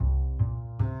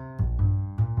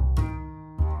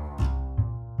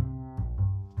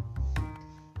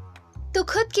तू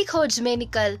खुद की खोज में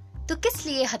निकल, तू किस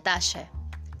लिए हताश है?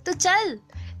 तो चल,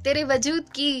 तेरे वजूद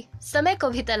की समय को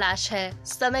भी तलाश है,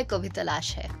 समय को भी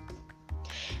तलाश है.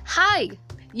 Hi,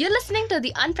 you're listening to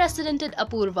the Unprecedented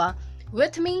Apurva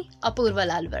with me, Apurva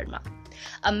Lal Verma,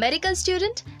 a medical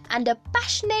student and a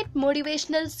passionate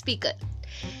motivational speaker.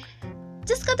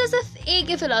 जिसका तो सिर्फ एक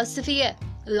ही फिलॉसफी है,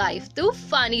 लाइफ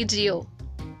तूफानी जियो.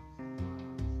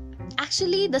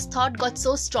 Actually, this thought got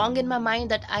so strong in my mind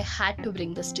that I had to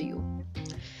bring this to you.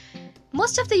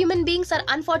 Most of the human beings are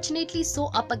unfortunately so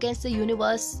up against the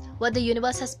universe, what the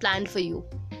universe has planned for you.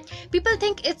 People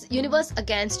think it's universe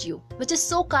against you, which is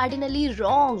so cardinally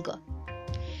wrong.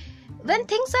 When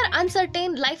things are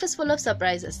uncertain, life is full of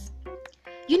surprises.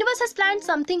 Universe has planned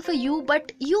something for you,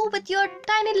 but you with your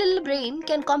tiny little brain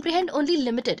can comprehend only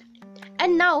limited.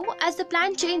 And now, as the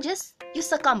plan changes, you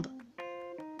succumb.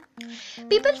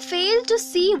 People fail to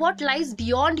see what lies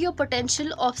beyond your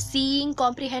potential of seeing,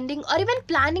 comprehending, or even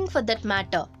planning for that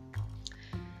matter.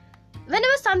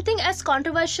 Whenever something as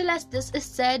controversial as this is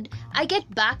said, I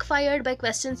get backfired by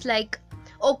questions like,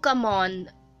 "Oh, come on,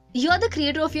 you're the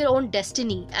creator of your own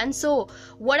destiny, and so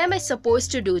what am I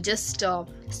supposed to do? Just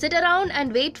sit around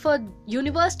and wait for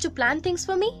universe to plan things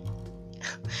for me?"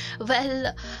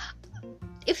 Well,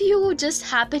 if you just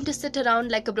happen to sit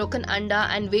around like a broken anda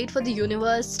and wait for the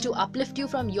universe to uplift you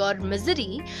from your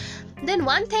misery, then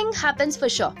one thing happens for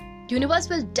sure. Universe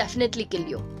will definitely kill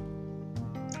you.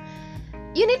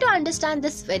 You need to understand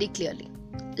this very clearly.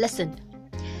 Listen,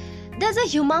 there's a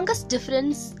humongous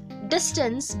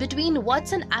distance between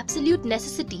what's an absolute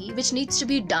necessity which needs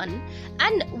to be done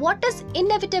and what is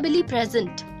inevitably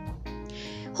present.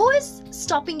 Who is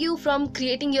stopping you from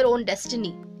creating your own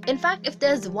destiny? In fact, if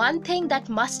there's one thing that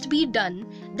must be done,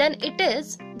 then it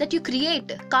is that you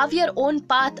carve your own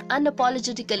path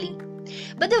unapologetically.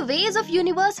 But the ways of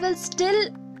universe will still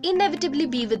inevitably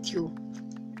be with you.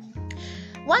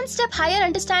 One step higher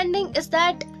understanding is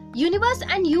that universe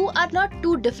and you are not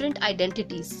two different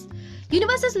identities.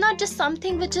 Universe is not just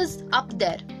something which is up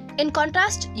there. In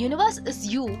contrast, universe is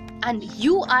you and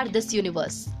you are this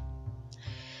universe.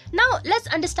 Now,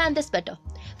 let's understand this better.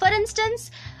 For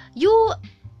instance, you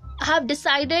have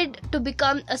decided to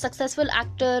become a successful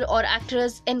actor or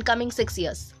actress in coming 6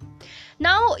 years.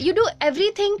 Now, you do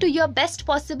everything to your best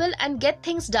possible and get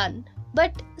things done.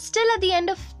 But still at the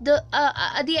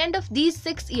end of these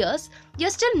 6 years,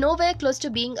 you're still nowhere close to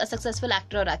being a successful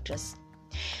actor or actress.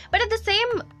 But at the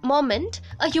same moment,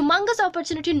 a humongous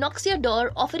opportunity knocks your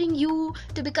door, offering you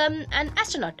to become an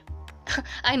astronaut.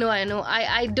 I know.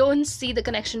 I don't see the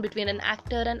connection between an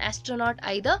actor and astronaut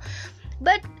either.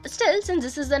 But still, since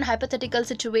this is an hypothetical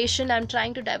situation, I'm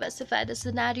trying to diversify the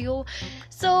scenario.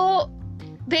 So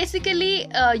basically,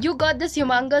 you got this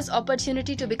humongous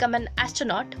opportunity to become an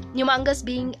astronaut, humongous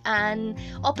being an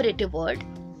operative word.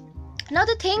 Now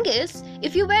the thing is,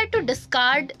 if you were to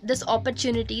discard this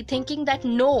opportunity thinking that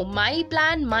no, my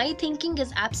plan, my thinking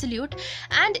is absolute,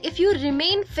 and if you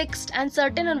remain fixed and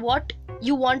certain on what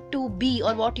you want to be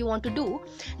or what you want to do,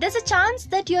 there's a chance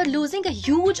that you're losing a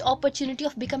huge opportunity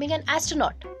of becoming an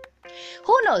astronaut.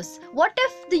 Who knows? What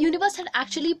if the universe had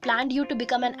actually planned you to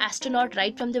become an astronaut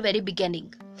right from the very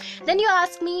beginning? Then you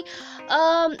ask me,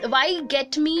 why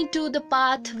get me to the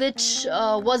path which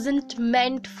wasn't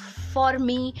meant for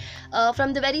me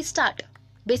from the very start?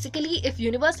 Basically, if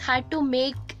universe had to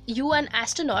make you an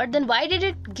astronaut, then why did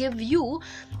it give you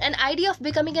an idea of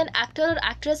becoming an actor or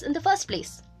actress in the first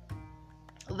place?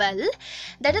 Well,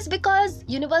 that is because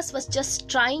universe was just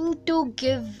trying to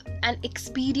give an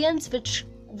experience which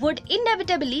would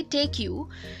inevitably take you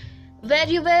where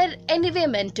you were anyway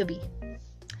meant to be.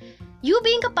 You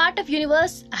being a part of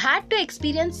universe had to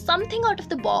experience something out of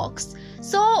the box,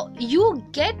 so you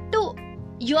get to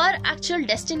your actual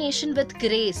destination with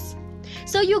grace.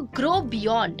 So you grow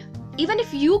beyond, even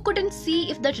if you couldn't see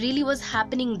if that really was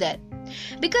happening there.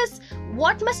 Because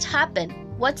what must happen,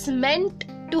 what's meant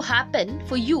to happen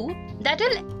for you, that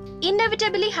will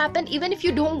inevitably happen even if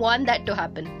you don't want that to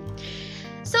happen.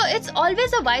 So it's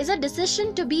always a wiser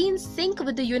decision to be in sync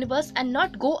with the universe and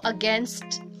not go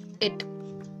against it.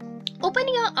 Open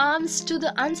your arms to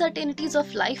the uncertainties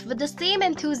of life with the same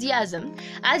enthusiasm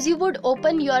as you would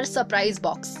open your surprise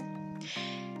box.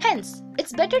 Hence,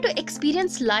 it's better to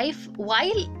experience life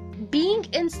while being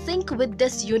in sync with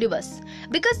this universe,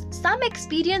 because some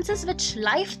experiences which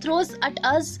life throws at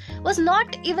us was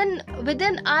not even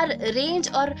within our range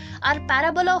or our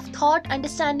parabola of thought,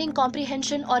 understanding,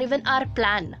 comprehension, or even our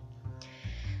plan.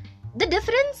 The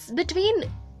difference between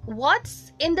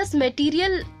what's in this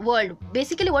material world,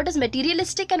 basically what is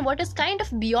materialistic and what is kind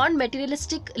of beyond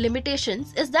materialistic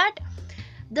limitations, is that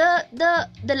The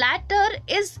latter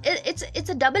is, it's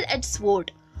a double-edged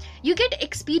sword. You get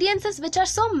experiences which are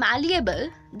so malleable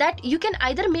that you can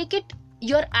either make it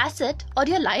your asset or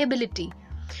your liability.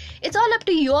 It's all up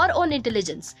to your own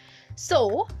intelligence.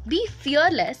 So be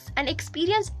fearless and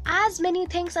experience as many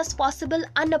things as possible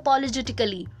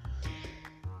unapologetically.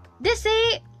 They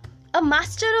say a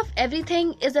master of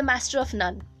everything is a master of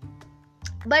none.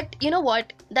 But you know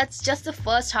what? That's just the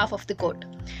first half of the quote.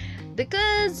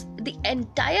 Because the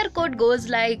entire quote goes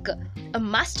like, a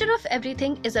master of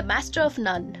everything is a master of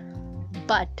none,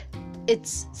 but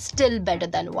it's still better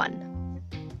than one.